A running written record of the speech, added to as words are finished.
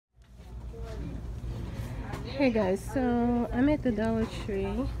Hey guys, so I'm at the Dollar Tree.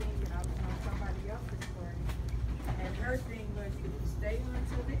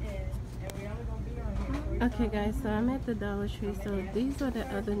 Okay guys, so I'm at the Dollar Tree. So these are the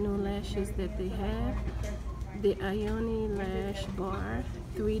other new lashes that they have. The Ioni Lash Bar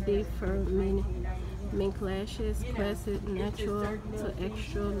 3D for Mink lashes, classic, natural to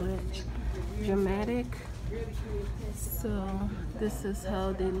extra large, dramatic. So this is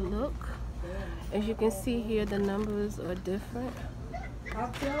how they look. As you can see here, the numbers are different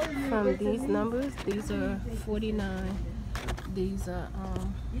from these numbers. These are 49. These are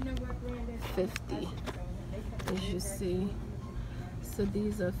 50, as you see. So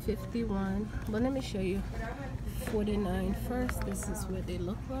these are 51. But let me show you 49 first. This is what they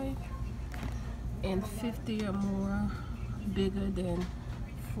look like. And 50 or more bigger than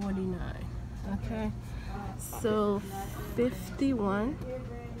 49. Okay. So 51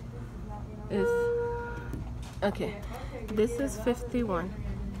 is okay. This is 51.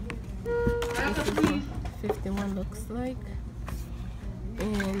 This is what 51 looks like,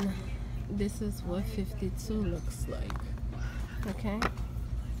 and this is what 52 looks like. Okay,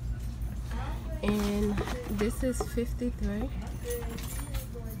 and this is 53,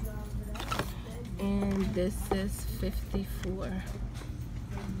 and this is 54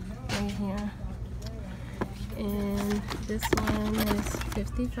 right here, and this one is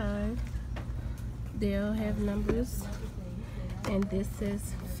 55. They all have numbers, and this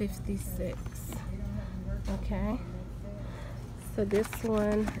is 56. Okay, so this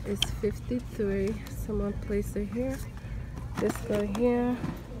one is 53. Someone place it here. This go here.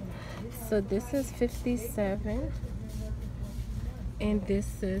 So this is 57, and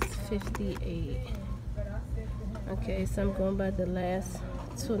this is 58. Okay, so I'm going by the last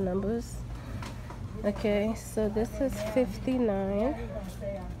two numbers. Okay, so this is 59.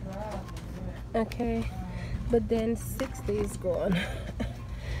 Okay, but then 60 is gone.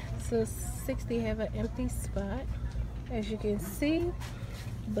 So 60 have an empty spot, as you can see,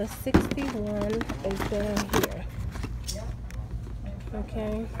 but 61 is down here.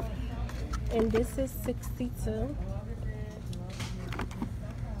 Okay, and this is 62.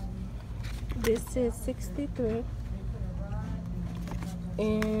 This is 63,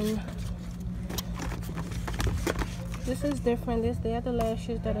 and this is different. This the other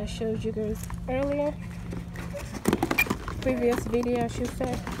lashes that I showed you guys earlier, previous video I should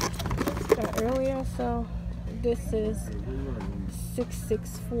say, earlier. So this is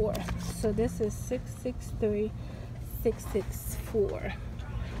 664. So this is 663, 664.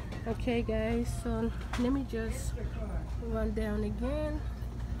 Okay guys, so let me just run down again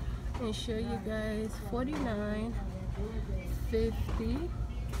and show you guys 49, 50,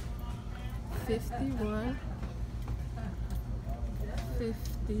 51,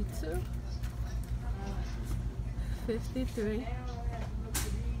 52, 53,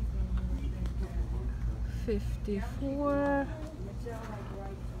 54,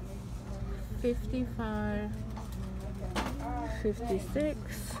 55,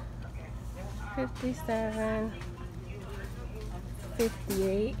 56, 57,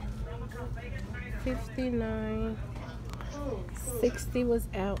 58, 59, 60 was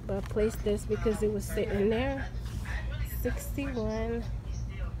out, but I placed this because it was sitting there. 61,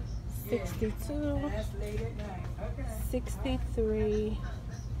 62, 63,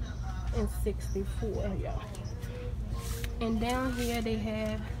 and 64. And down here they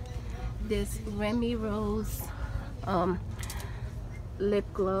have this Remy Rose lip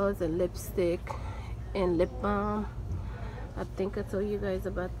gloss and lipstick and lip balm. I think I told you guys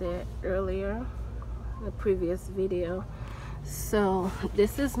about that earlier in the previous video. So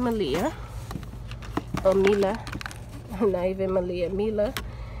this is Malia, or Mila, not even Malia, Mila,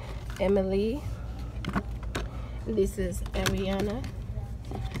 Emily. This is Ariana,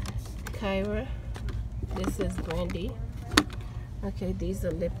 Kyra. This is Brandy. Okay, these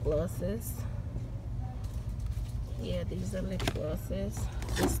are lip glosses. Yeah, these are lip glosses.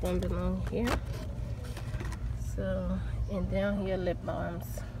 This one belongs here. So, and down here lip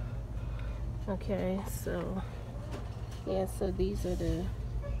balms. Okay, so yeah, so these are the.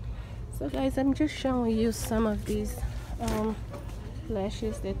 So guys, I'm just showing you some of these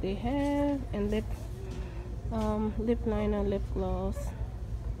lashes that they have, and lip liner, lip gloss.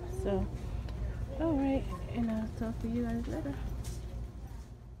 So, all right, and I'll talk to you guys later.